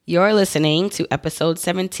You're listening to episode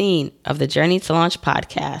 17 of the Journey to Launch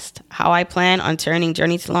podcast, how I plan on turning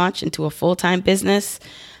Journey to Launch into a full-time business,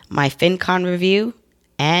 my FinCon review,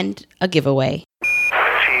 and a giveaway.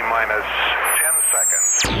 T-minus 10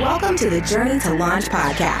 seconds. Welcome to the Journey to Launch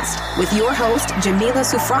podcast with your host, Jamila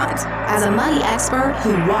Souffrant. As a money expert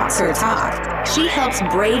who walks her talk, she helps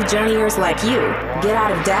brave journeyers like you get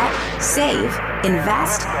out of debt, save,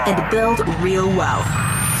 invest, and build real wealth.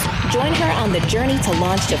 Join her on the journey to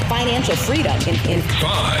launch to financial freedom in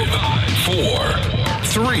 5, 4,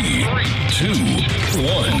 3, 2,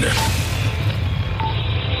 1.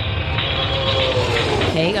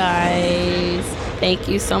 Hey guys, thank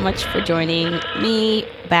you so much for joining me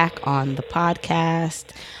back on the podcast.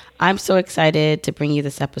 I'm so excited to bring you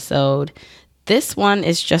this episode. This one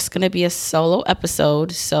is just going to be a solo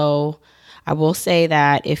episode, so I will say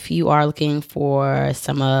that if you are looking for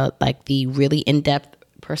some like the really in-depth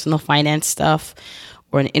personal finance stuff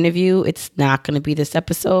or an interview, it's not going to be this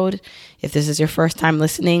episode. If this is your first time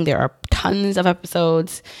listening, there are tons of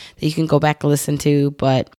episodes that you can go back and listen to.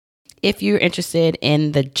 But if you're interested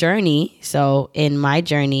in the journey, so in my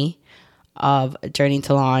journey of Journey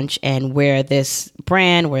to Launch and where this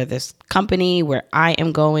brand, where this company, where I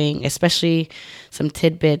am going, especially some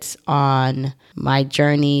tidbits on my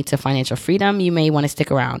journey to financial freedom, you may want to stick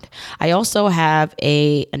around. I also have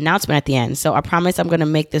an announcement at the end. So I promise I'm going to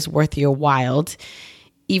make this worth your while,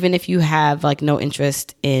 even if you have like no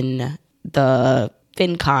interest in the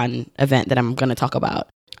FinCon event that I'm going to talk about.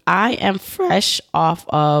 I am fresh off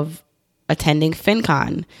of attending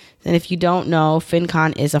FinCon. And if you don't know,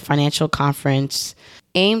 FinCon is a financial conference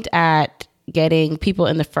aimed at getting people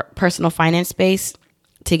in the personal finance space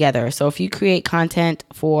together. So if you create content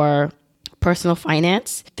for personal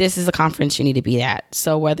finance, this is a conference you need to be at.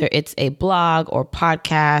 So whether it's a blog or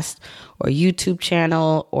podcast or YouTube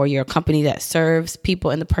channel or your company that serves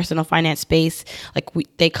people in the personal finance space,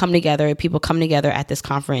 they come together, people come together at this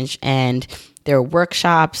conference, and there are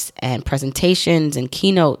workshops and presentations and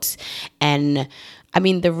keynotes. And I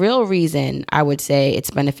mean, the real reason I would say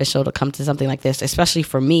it's beneficial to come to something like this, especially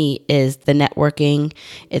for me, is the networking.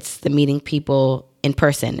 It's the meeting people in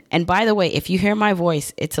person. And by the way, if you hear my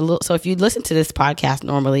voice, so if you listen to this podcast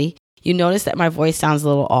normally, you notice that my voice sounds a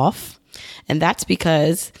little off. And that's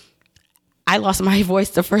because I lost my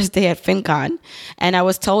voice the first day at FinCon. And I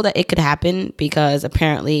was told that it could happen because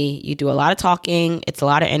apparently you do a lot of talking, it's a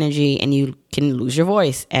lot of energy, and you can lose your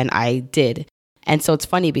voice. And I did. And so it's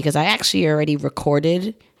funny because I actually already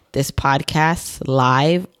recorded this podcast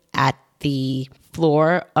live at the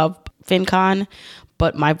floor of FinCon,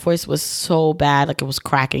 but my voice was so bad, like it was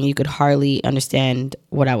cracking. You could hardly understand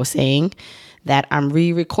what I was saying, that I'm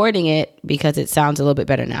re-recording it because it sounds a little bit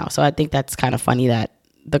better now. So I think that's kind of funny that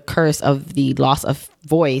the curse of the loss of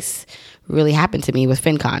voice really happened to me with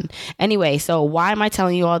FinCon. Anyway, so why am I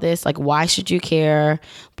telling you all this? Like, why should you care?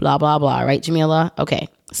 Blah, blah, blah. Right, Jamila? Okay,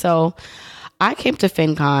 so I came to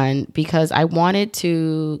FinCon because I wanted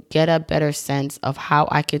to get a better sense of how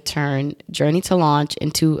I could turn Journey to Launch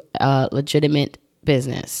into a legitimate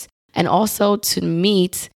business, and also to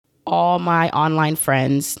meet all my online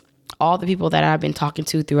friends, all the people that I've been talking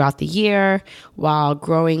to throughout the year while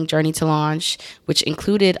growing Journey to Launch, which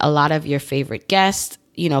included a lot of your favorite guests,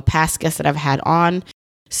 past guests that I've had on.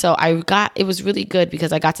 So it was really good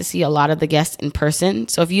because I got to see a lot of the guests in person.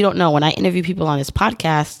 So if you don't know, when I interview people on this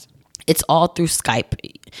podcast, it's all through Skype.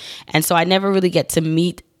 And so I never really get to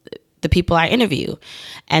meet the people I interview.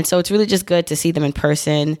 And so it's really just good to see them in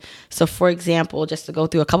person. So for example, just to go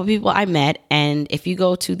through a couple people I met, and if you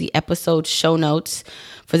go to the episode show notes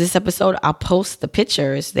for this episode, I'll post the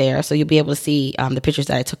pictures there. So you'll be able to see the pictures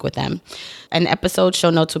that I took with them. And episode show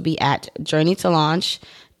notes will be at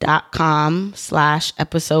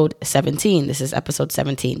journeytolaunch.com/episode 17. This is episode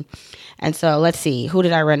 17. And so let's see, who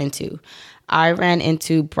did I run into? I ran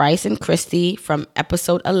into Bryce and Christy from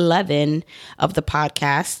episode 11 of the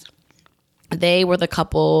podcast. They were the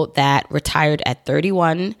couple that retired at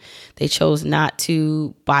 31. They chose not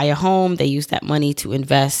to buy a home. They used that money to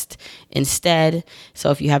invest instead.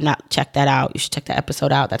 So if you have not checked that out, you should check that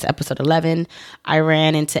episode out. That's episode 11. I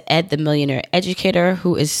ran into Ed, the millionaire educator,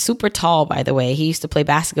 who is super tall, by the way. He used to play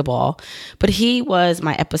basketball, but he was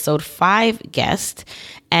my episode 5 guest,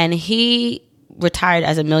 and he retired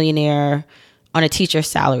as a millionaire on a teacher's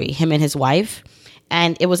salary, him and his wife.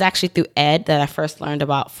 And it was actually through Ed that I first learned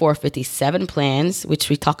about 457 plans, which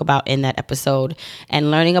we talk about in that episode.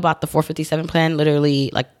 And learning about the 457 plan literally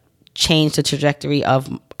changed the trajectory of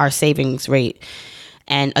our savings rate.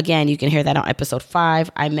 And again, you can hear that on episode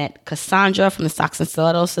 5. I met Cassandra from the Socks and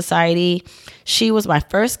Stilettos Society. She was my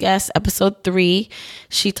first guest, episode 3.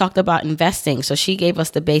 She talked about investing. So she gave us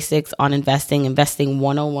the basics on investing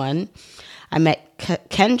 101. I met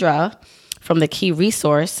Kendra from the Key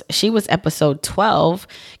Resource. She was episode 12.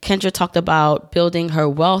 Kendra talked about building her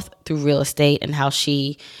wealth through real estate and how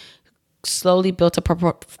she slowly built a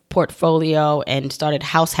portfolio and started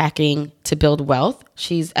house hacking to build wealth.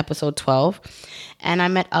 She's episode 12. And I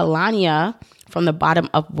met Alania from the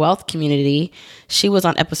Bottom Up Wealth community. She was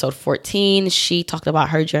on episode 14. She talked about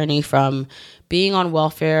her journey from being on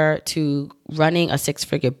welfare to running a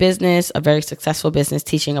 6-figure business, a very successful business,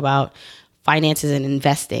 teaching about finances and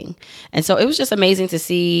investing. And so it was just amazing to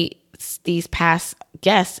see these past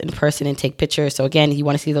guests in person and take pictures. So again, if you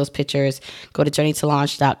want to see those pictures, go to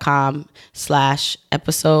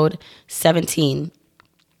journeytolaunch.com/episode 17.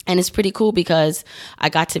 And it's pretty cool because I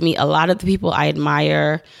got to meet a lot of the people I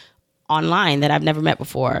admire online that I've never met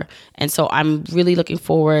before. And so I'm really looking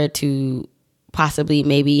forward to possibly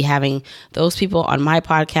maybe having those people on my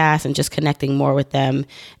podcast and just connecting more with them.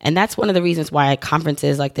 And that's one of the reasons why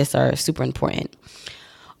conferences like this are super important.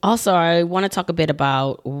 Also, I want to talk a bit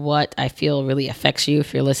about what I feel really affects you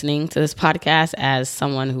if you're listening to this podcast as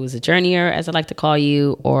someone who's a journeyer, as I like to call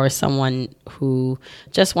you, or someone who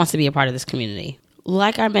just wants to be a part of this community.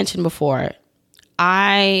 Like I mentioned before,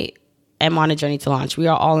 I am on a journey to launch. We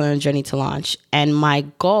are all on a journey to launch. And my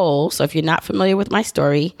goal, so if you're not familiar with my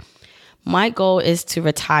story, my goal is to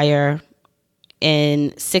retire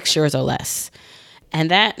in 6 years or less. And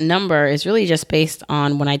that number is really just based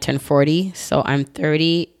on when I turn 40. So I'm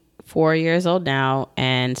 34 years old now.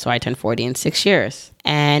 And so I turn 40 in 6 years.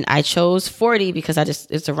 And I chose 40 because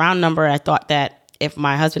it's a round number. I thought that if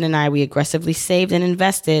my husband and we aggressively saved and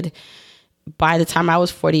invested, by the time I was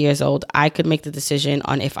 40 years old, I could make the decision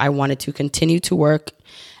on if I wanted to continue to work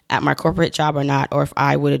at my corporate job or not, or if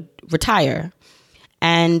I would retire.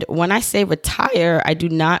 And when I say retire, I do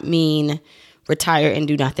not mean retire and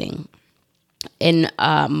do nothing. In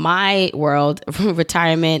my world,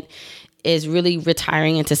 retirement is really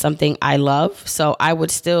retiring into something I love. So I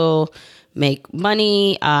would still make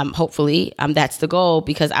money, hopefully. That's the goal,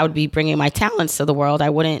 because I would be bringing my talents to the world.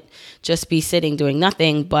 I wouldn't just be sitting doing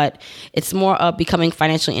nothing, but it's more of becoming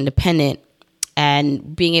financially independent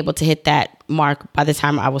and being able to hit that mark by the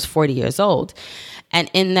time I was 40 years old.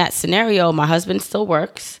 And in that scenario, my husband still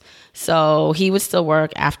works. So he would still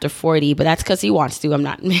work after 40, but that's because he wants to. I'm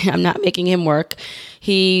not making him work.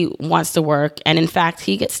 He wants to work. And in fact,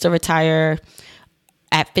 he gets to retire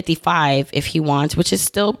at 55 if he wants, which is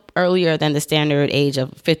still earlier than the standard age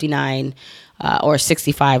of 59 or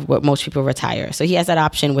 65, where most people retire. So he has that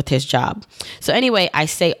option with his job. So anyway, I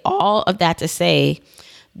say all of that to say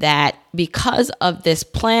that because of this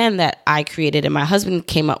plan that I created and my husband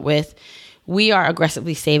came up with, we are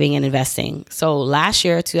aggressively saving and investing. So last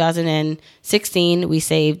year, 2016, we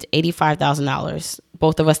saved $85,000,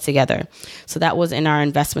 both of us together. So that was in our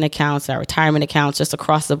investment accounts, our retirement accounts, just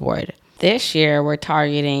across the board. This year, we're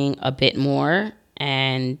targeting a bit more.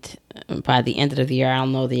 And by the end of the year, I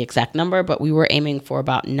don't know the exact number, but we were aiming for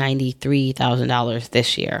about $93,000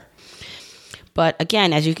 this year. But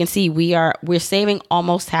again, as you can see, we're saving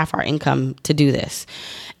almost half our income to do this.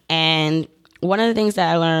 And one of the things that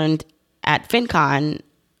I learned at FinCon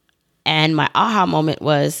and my aha moment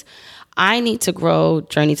was I need to grow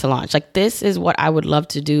Journey to Launch. Like, this is what I would love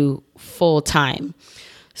to do full time.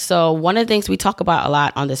 So one of the things we talk about a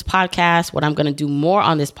lot on this podcast, what I'm going to do more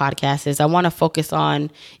on this podcast, is I want to focus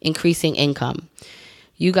on increasing income.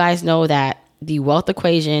 You guys know that the wealth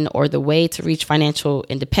equation, or the way to reach financial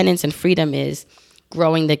independence and freedom, is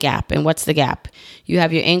growing the gap. And what's the gap? You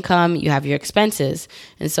have your income, you have your expenses.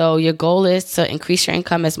 And so your goal is to increase your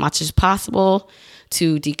income as much as possible,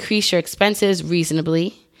 to decrease your expenses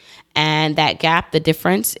reasonably. And that gap, the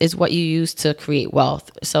difference, is what you use to create wealth.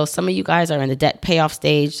 So some of you guys are in the debt payoff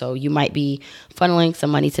stage. So you might be funneling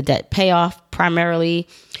some money to debt payoff primarily.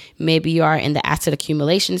 Maybe you are in the asset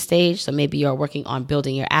accumulation stage. So maybe you're working on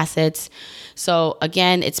building your assets. So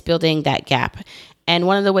again, it's building that gap. And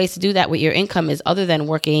one of the ways to do that with your income is, other than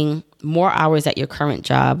working more hours at your current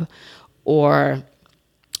job, or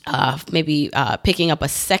maybe picking up a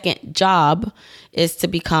second job, is to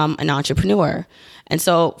become an entrepreneur. And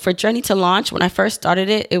so for Journey to Launch, when I first started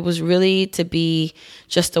it, it was really to be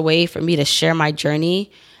just a way for me to share my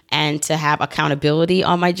journey and to have accountability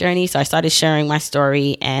on my journey. So I started sharing my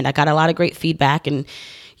story, and I got a lot of great feedback, and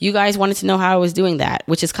you guys wanted to know how I was doing that,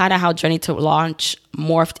 which is kind of how Journey to Launch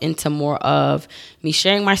morphed into more of me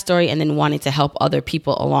sharing my story and then wanting to help other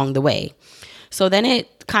people along the way. So then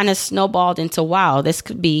it kind of snowballed into, wow, this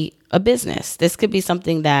could be a business. This could be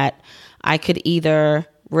something that I could either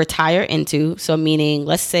retire into. So meaning,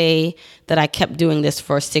 let's say that I kept doing this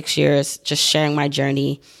for 6 years, just sharing my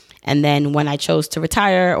journey. And then when I chose to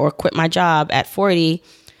retire or quit my job at 40,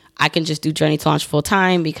 I can just do Journey to Launch full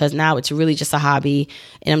time because now it's really just a hobby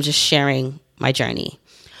and I'm just sharing my journey.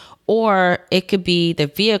 Or it could be the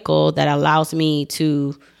vehicle that allows me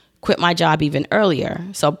to quit my job even earlier.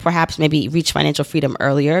 So perhaps maybe reach financial freedom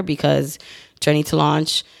earlier because Journey to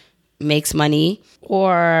Launch makes money.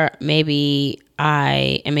 Or maybe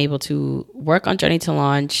I am able to work on Journey to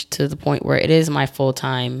Launch to the point where it is my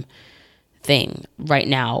full-time thing right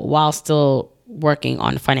now while still working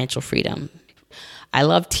on financial freedom. I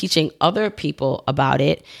love teaching other people about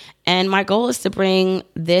it. And my goal is to bring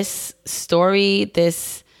this story,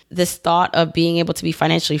 this thought of being able to be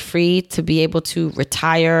financially free, to be able to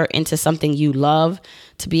retire into something you love,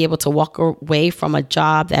 to be able to walk away from a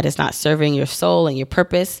job that is not serving your soul and your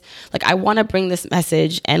purpose. Like, I want to bring this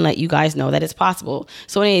message and let you guys know that it's possible.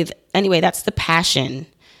 So anyway, that's the passion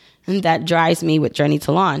that drives me with Journey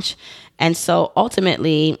to Launch. And so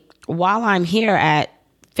ultimately, while I'm here at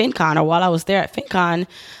FinCon, or while I was there at FinCon,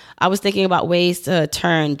 I was thinking about ways to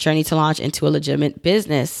turn Journey to Launch into a legitimate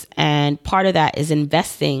business. And part of that is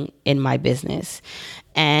investing in my business.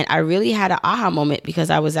 And I really had an aha moment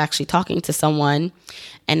because I was actually talking to someone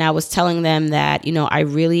and I was telling them that, I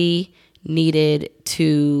really needed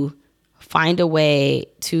to find a way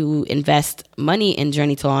to invest money in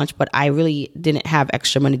Journey to Launch, but I really didn't have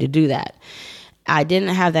extra money to do that. I didn't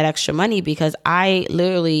have that extra money because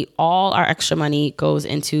all our extra money goes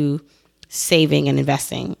into saving and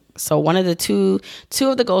investing. So one of the two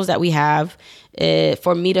of the goals that we have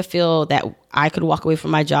for me to feel that I could walk away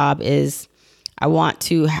from my job is we want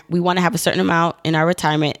to have a certain amount in our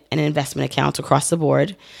retirement and investment accounts across the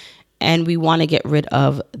board. And we want to get rid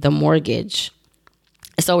of the mortgage.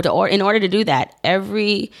 So in order to do that,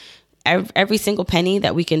 every single penny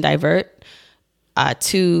that we can divert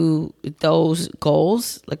to those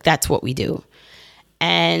goals, like, that's what we do.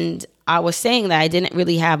 And I was saying that I didn't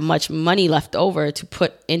really have much money left over to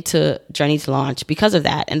put into Journey to Launch because of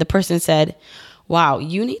that. And the person said, wow,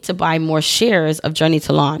 you need to buy more shares of Journey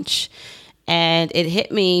to Launch. And it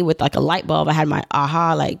hit me with like a light bulb. I had my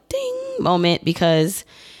aha, like, ding moment, because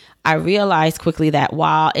I realized quickly that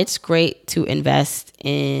while it's great to invest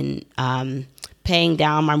in paying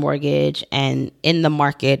down my mortgage and in the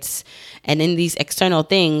markets and in these external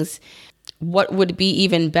things, what would be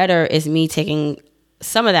even better is me taking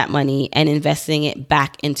some of that money and investing it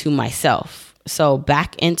back into myself. So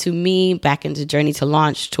back into me, back into Journey to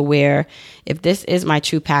Launch, to where if this is my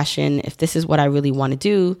true passion, if this is what I really want to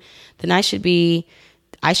do, then I should be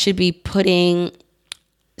putting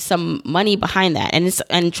some money behind that.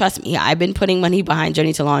 And trust me, I've been putting money behind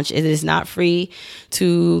Journey to Launch. It is not free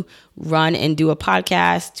to run and do a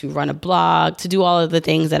podcast, to run a blog, to do all of the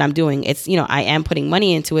things that I'm doing. It's, I am putting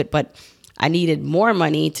money into it, but I needed more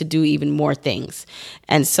money to do even more things.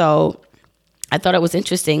 And so I thought it was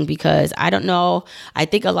interesting because I don't know, I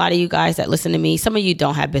think a lot of you guys that listen to me, some of you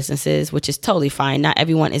don't have businesses, which is totally fine. Not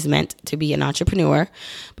everyone is meant to be an entrepreneur,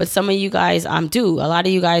 but some of you guys do. A lot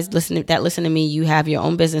of you guys listen to me, you have your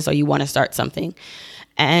own business or you want to start something.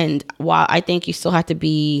 And while I think you still have to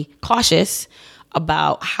be cautious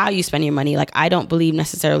about how you spend your money, like, I don't believe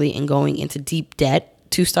necessarily in going into deep debt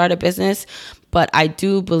to start a business, but I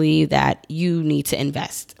do believe that you need to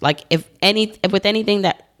invest. Like, if with anything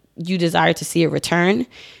that you desire to see a return,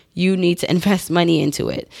 you need to invest money into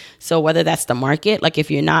it. So whether that's the market, like,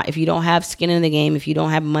 if you don't have skin in the game, if you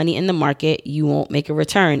don't have money in the market, you won't make a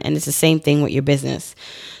return. And it's the same thing with your business.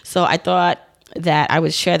 So I thought that I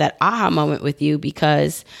would share that aha moment with you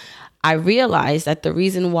because I realized that the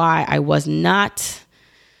reason why I was not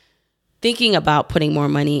thinking about putting more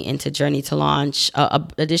money into Journey to Launch,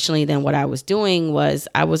 additionally than what I was doing, was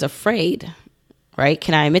I was afraid, right?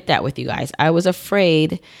 Can I admit that with you guys? I was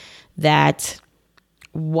afraid that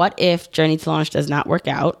what if Journey to Launch does not work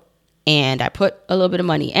out and I put a little bit of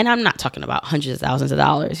money, and I'm not talking about hundreds of thousands of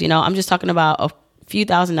dollars, I'm just talking about a few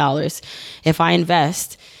 $1,000s. If I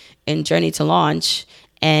invest in Journey to Launch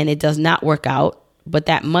and it does not work out, but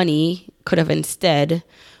that money could have instead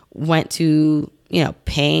went to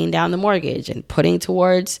paying down the mortgage and putting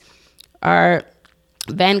towards our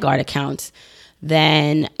Vanguard accounts,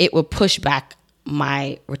 then it would push back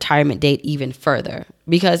my retirement date even further.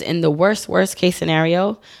 Because in the worst case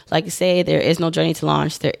scenario, like, say there is no Journey to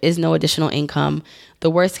Launch, there is no additional income, the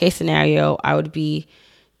worst case scenario, I would be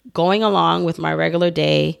going along with my regular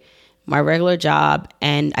day, my regular job,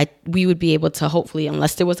 and we would be able to, hopefully,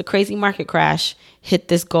 unless there was a crazy market crash, hit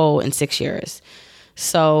this goal in 6 years.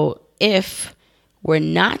 So if we're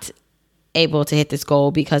not able to hit this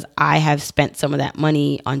goal because I have spent some of that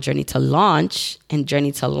money on Journey to Launch, and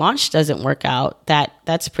Journey to Launch doesn't work out,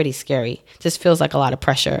 that's pretty scary. Just feels like a lot of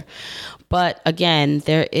pressure. But again,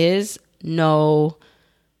 there is no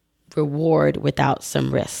reward without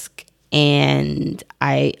some risk. And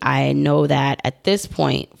I know that at this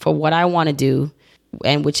point, for what I want to do,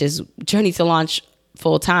 and which is Journey to Launch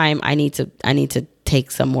full time, I need to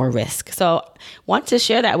take some more risk. So want to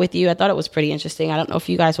share that with you. I thought it was pretty interesting. I don't know if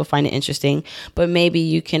you guys will find it interesting, but maybe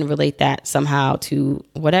you can relate that somehow to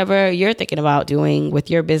whatever you're thinking about doing with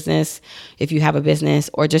your business, if you have a business,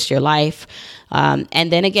 or just your life.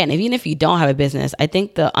 And then again, even if you don't have a business, I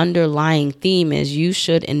think the underlying theme is you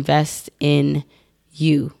should invest in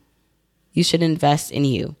you. You should invest in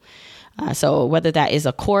you. So whether that is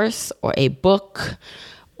a course or a book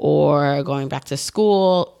or going back to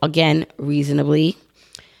school, again, reasonably,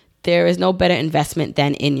 there is no better investment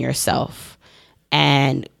than in yourself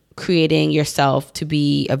and creating yourself to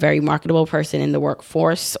be a very marketable person in the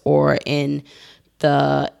workforce or in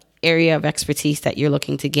the area of expertise that you're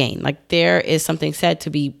looking to gain. Like, there is something said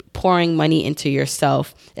to be pouring money into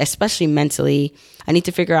yourself, especially mentally. I need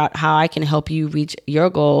to figure out how I can help you reach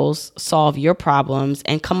your goals, solve your problems,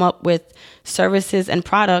 and come up with services and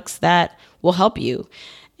products that will help you,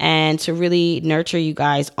 and to really nurture you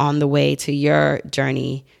guys on the way to your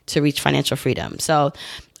journey to reach financial freedom. So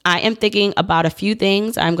I am thinking about a few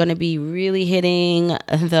things. I'm going to be really hitting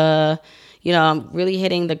the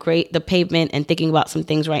pavement and thinking about some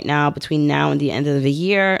things right now between now and the end of the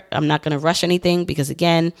year. I'm not going to rush anything because,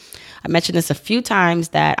 again, I mentioned this a few times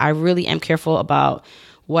that I really am careful about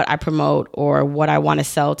what I promote or what I want to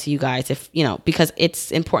sell to you guys, because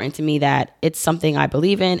it's important to me that it's something I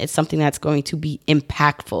believe in. It's something that's going to be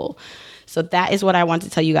impactful. So that is what I want to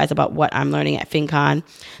tell you guys about what I'm learning at FinCon.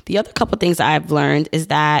 The other couple things I've learned is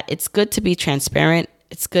that it's good to be transparent.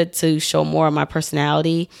 It's good to show more of my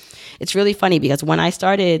personality. It's really funny because when I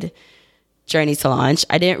started Journey to Launch,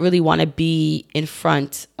 I didn't really want to be in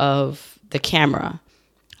front of the camera.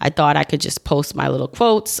 I thought I could just post my little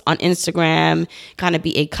quotes on Instagram, kind of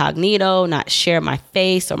be incognito, not share my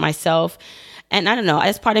face or myself. And I don't know,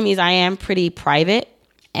 as part of me is I am pretty private,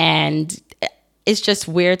 and it's just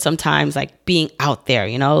weird sometimes, like being out there,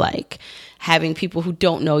 like having people who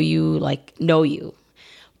don't know you, like know you.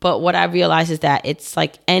 But what I realized is that it's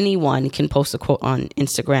like anyone can post a quote on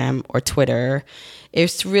Instagram or Twitter.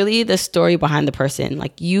 It's really the story behind the person.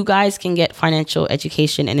 Like, you guys can get financial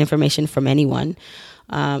education and information from anyone.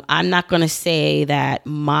 I'm not going to say that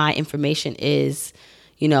my information is,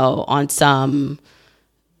 on some,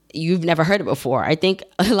 you've never heard it before. I think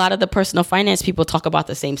a lot of the personal finance people talk about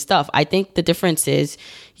the same stuff. I think the difference is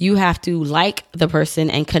you have to like the person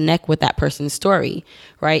and connect with that person's story,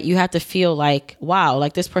 right? You have to feel like, wow,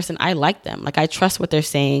 like this person, I like them. Like, I trust what they're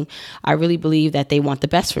saying. I really believe that they want the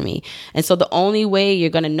best for me. And so the only way you're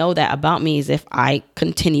going to know that about me is if I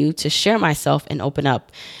continue to share myself and open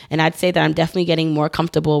up. And I'd say that I'm definitely getting more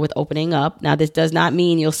comfortable with opening up. Now, this does not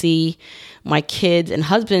mean you'll see my kids and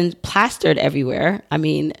husband plastered everywhere. I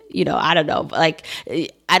mean, I don't know. Like,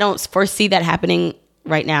 I don't foresee that happening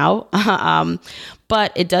right now.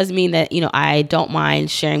 But it does mean that, I don't mind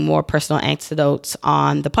sharing more personal anecdotes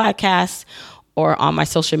on the podcast or on my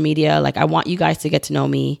social media. Like, I want you guys to get to know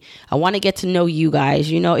me. I want to get to know you guys.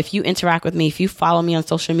 If you interact with me, if you follow me on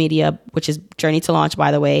social media, which is Journey to Launch,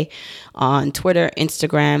 by the way, on Twitter,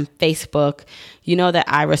 Instagram, Facebook, that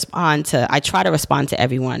I try to respond to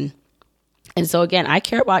everyone. And so again, I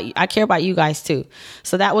care about you guys too.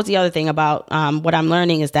 So that was the other thing about what I'm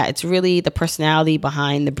learning, is that it's really the personality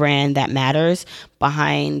behind the brand that matters,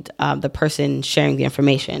 behind the person sharing the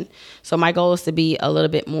information. So my goal is to be a little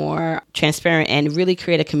bit more transparent and really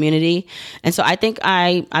create a community. And so I think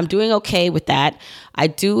I'm doing okay with that. I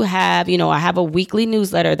do have, I have a weekly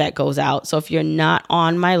newsletter that goes out. So if you're not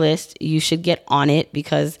on my list, you should get on it,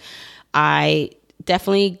 because I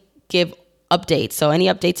definitely give updates. So any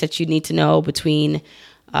updates that you need to know between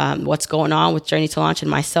what's going on with Journey to Launch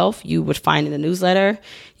and myself, you would find in the newsletter.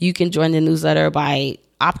 You can join the newsletter by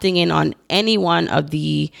opting in on any one of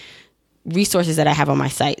the resources that I have on my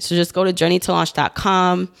site. So just go to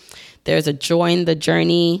journeytolaunch.com. There's a Join the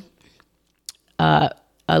Journey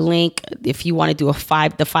a link. If you want to do the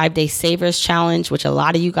 5-day Savers Challenge, which a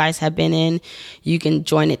lot of you guys have been in, you can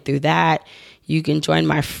join it through that. You can join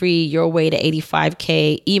my free Your Way to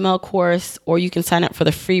 85K email course, or you can sign up for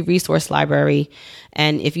the free resource library.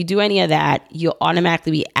 And if you do any of that, you'll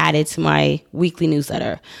automatically be added to my weekly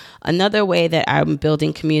newsletter. Another way that I'm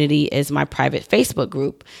building community is my private Facebook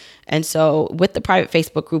group. And so with the private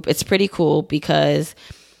Facebook group, it's pretty cool because,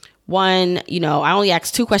 one, I only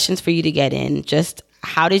ask 2 questions for you to get in. Just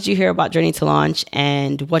how did you hear about Journey to Launch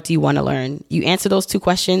and what do you want to learn? You answer those 2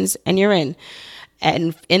 questions and you're in.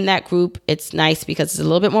 And in that group, it's nice because it's a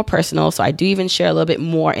little bit more personal. So I do even share a little bit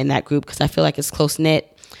more in that group because I feel like it's close knit.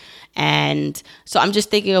 And so I'm just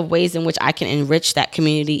thinking of ways in which I can enrich that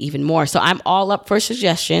community even more. So I'm all up for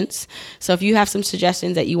suggestions. So if you have some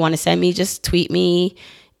suggestions that you want to send me, just tweet me,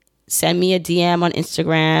 send me a DM on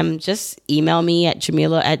Instagram, just email me at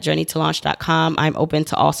jamila@journeytolaunch.com. I'm open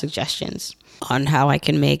to all suggestions on how I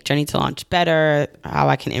can make Journey to Launch better, how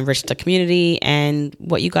I can enrich the community, and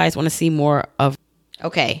what you guys want to see more of.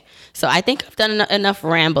 Okay, so I think I've done enough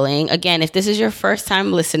rambling. Again, if this is your first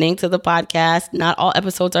time listening to the podcast, not all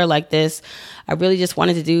episodes are like this. I really just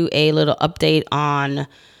wanted to do a little update on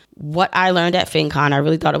what I learned at FinCon. I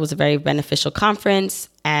really thought it was a very beneficial conference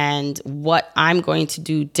and what I'm going to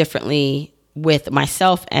do differently with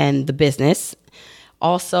myself and the business.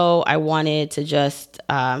 Also, I wanted to just,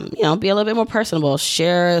 be a little bit more personable,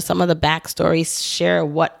 share some of the backstories, share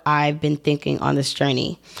what I've been thinking on this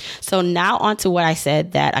journey. So now on to what I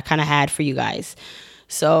said that I kind of had for you guys.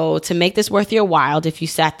 So to make this worth your while, if you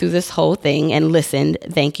sat through this whole thing and listened,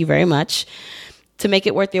 thank you very much. To make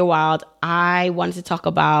it worth your while, I wanted to talk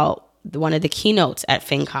about one of the keynotes at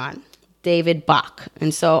FinCon, David Bach.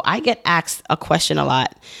 And so I get asked a question a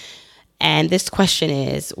lot. And this question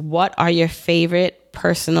is, what are your favorite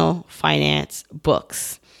personal finance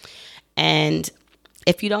books? And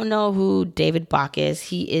if you don't know who David Bach is,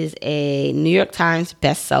 he is a New York Times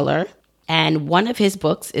bestseller. And one of his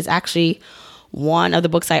books is actually one of the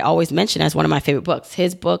books I always mention as one of my favorite books.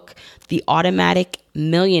 His book, The Automatic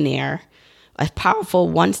Millionaire, A Powerful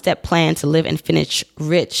One-Step Plan to Live and Finish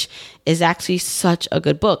Rich, is actually such a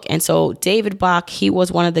good book. And so David Bach, he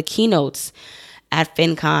was one of the keynotes at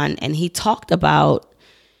FinCon, and he talked about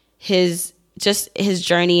his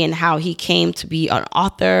journey and how he came to be an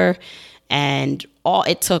author and all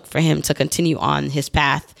it took for him to continue on his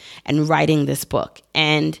path and writing this book.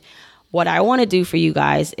 And what I want to do for you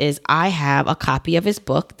guys is I have a copy of his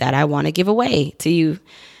book that I want to give away to you.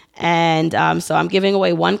 And so I'm giving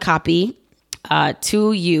away one copy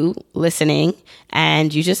to you listening,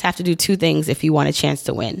 and you just have to do 2 things if you want a chance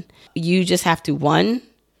to win. You just have to, 1,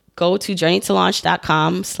 go to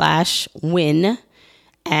journeytolaunch.com/win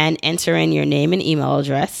and enter in your name and email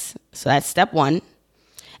address. So that's step 1.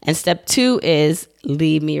 And step 2 is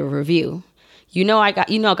leave me a review.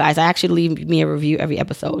 Guys, I actually leave me a review every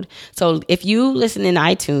episode. So if you listen in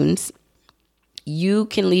iTunes, you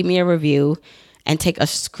can leave me a review and take a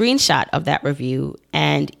screenshot of that review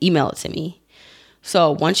and email it to me.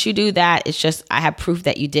 So once you do that, it's just I have proof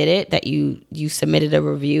that you did it, that you submitted a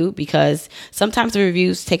review, because sometimes the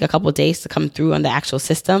reviews take a couple of days to come through on the actual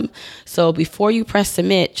system. So before you press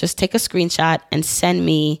submit, just take a screenshot and send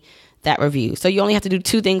me that review. So you only have to do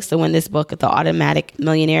 2 things to win this book, The Automatic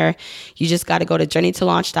Millionaire. You just got to go to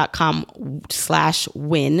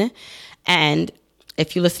journeytolaunch.com/win. And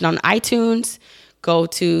if you listen on iTunes, go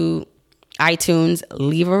to iTunes,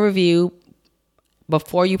 leave a review.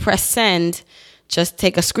 Before you press send, just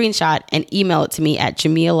take a screenshot and email it to me at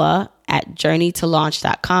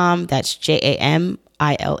jamila@journeytolaunch.com. That's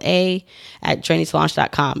JAMILA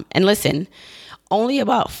 @journeytolaunch.com. And listen, only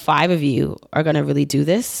about 5 of you are going to really do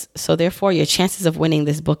this. So therefore, your chances of winning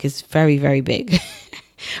this book is very, very big.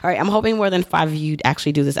 All right, I'm hoping more than 5 of you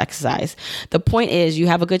actually do this exercise. The point is you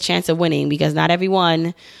have a good chance of winning because not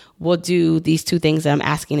everyone will do these 2 things that I'm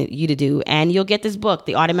asking you to do. And you'll get this book,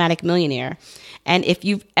 The Automatic Millionaire. And if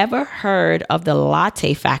you've ever heard of the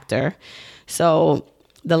latte factor, so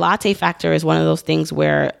the latte factor is one of those things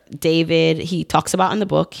where David, he talks about in the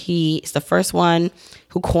book. He's the first one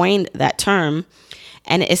who coined that term.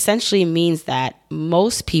 And it essentially means that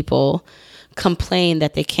most people complain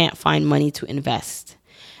that they can't find money to invest.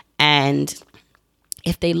 And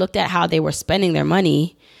if they looked at how they were spending their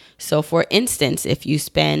money, so for instance, if you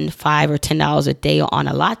spend $5 or $10 a day on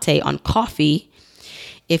a latte, on coffee,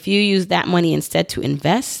 if you use that money instead to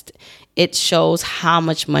invest, it shows how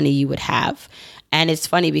much money you would have. And it's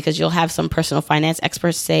funny because you'll have some personal finance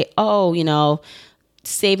experts say,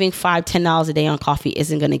 saving $5, $10 a day on coffee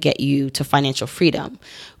isn't going to get you to financial freedom,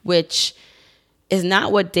 which is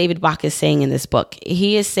not what David Bach is saying in this book.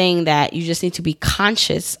 He is saying that you just need to be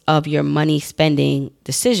conscious of your money spending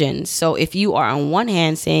decisions. So if you are on one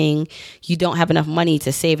hand saying you don't have enough money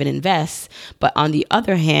to save and invest, but on the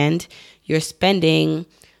other hand, you're spending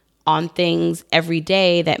on things every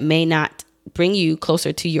day that may not bring you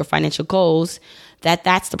closer to your financial goals,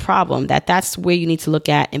 that's the problem, that's where you need to look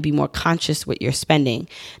at and be more conscious with your spending.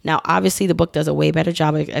 Now, obviously, the book does a way better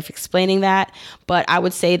job of explaining that, but I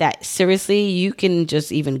would say that seriously, you can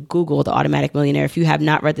just even Google The Automatic Millionaire. If you have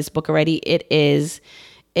not read this book already, it is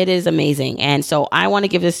amazing. And so I want to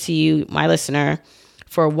give this to you, my listener,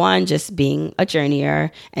 for one, just being a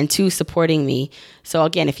journeyer, and two, supporting me. So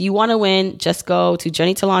again, if you want to win, just go to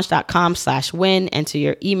journeytolaunch.com/win, enter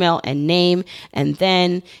your email and name. And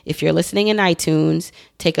then if you're listening in iTunes,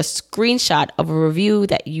 take a screenshot of a review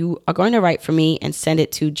that you are going to write for me and send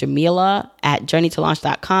it to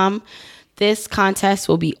Jamila@journeytolaunch.com. This contest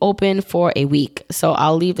will be open for a week. So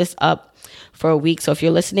I'll leave this up for a week. So if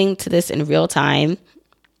you're listening to this in real time,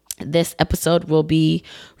 this episode will be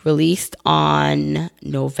released on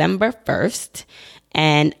November 1st,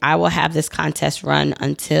 and I will have this contest run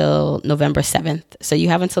until November 7th. So you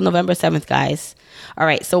have until November 7th, guys. All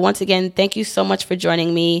right. So once again, thank you so much for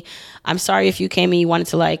joining me. I'm sorry if you came and you wanted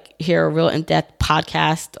to hear a real in-depth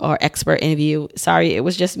podcast or expert interview. Sorry, it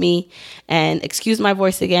was just me. And excuse my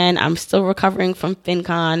voice again. I'm still recovering from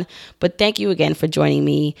FinCon, but thank you again for joining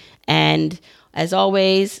me. And as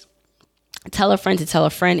always, tell a friend to tell a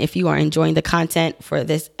friend if you are enjoying the content for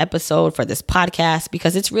this episode, for this podcast,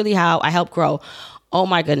 because it's really how I help grow. Oh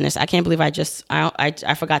my goodness. I can't believe I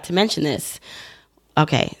forgot to mention this.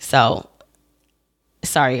 Okay. So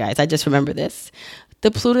sorry guys. I just remember this. The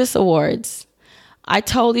Plutus Awards. I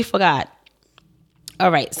totally forgot. All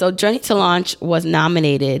right. So Journey to Launch was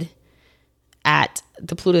nominated at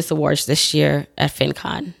the Plutus Awards this year at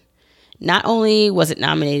FinCon. Not only was it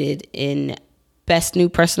nominated in Best New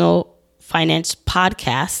Personal Finance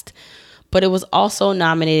Podcast, but it was also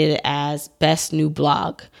nominated as Best New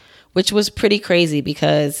Blog, which was pretty crazy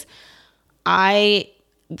because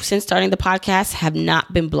since starting the podcast, have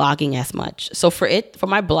not been blogging as much. So for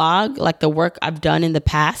my blog, the work I've done in the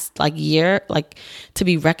past year, to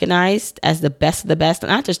be recognized as the best of the best,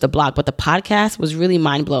 not just the blog, but the podcast, was really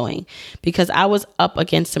mind blowing because I was up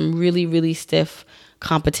against some really, really stiff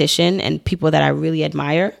competition and people that I really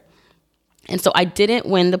admire. And so I didn't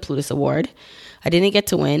win the Plutus Award. I didn't get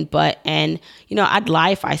to win, I'd lie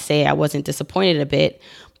if I say I wasn't disappointed a bit,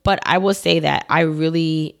 but I will say that I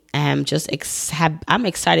really am I'm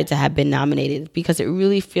excited to have been nominated because it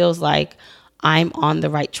really feels like I'm on the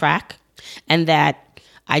right track and that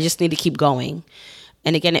I just need to keep going.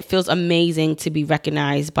 And again, it feels amazing to be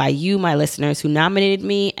recognized by you, my listeners, who nominated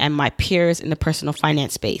me, and my peers in the personal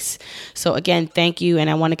finance space. So again, thank you. And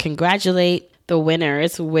I want to congratulate the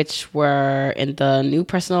winners, which were in the New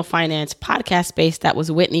Personal Finance podcast space. That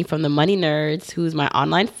was Whitney from the Money Nerds, who's my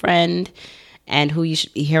online friend and who you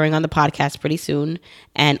should be hearing on the podcast pretty soon.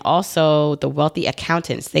 And also the Wealthy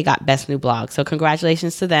Accountants. They got Best New Blog. So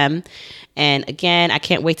congratulations to them. And again, I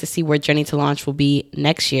can't wait to see where Journey to Launch will be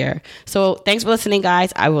next year. So thanks for listening,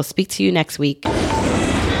 guys. I will speak to you next week.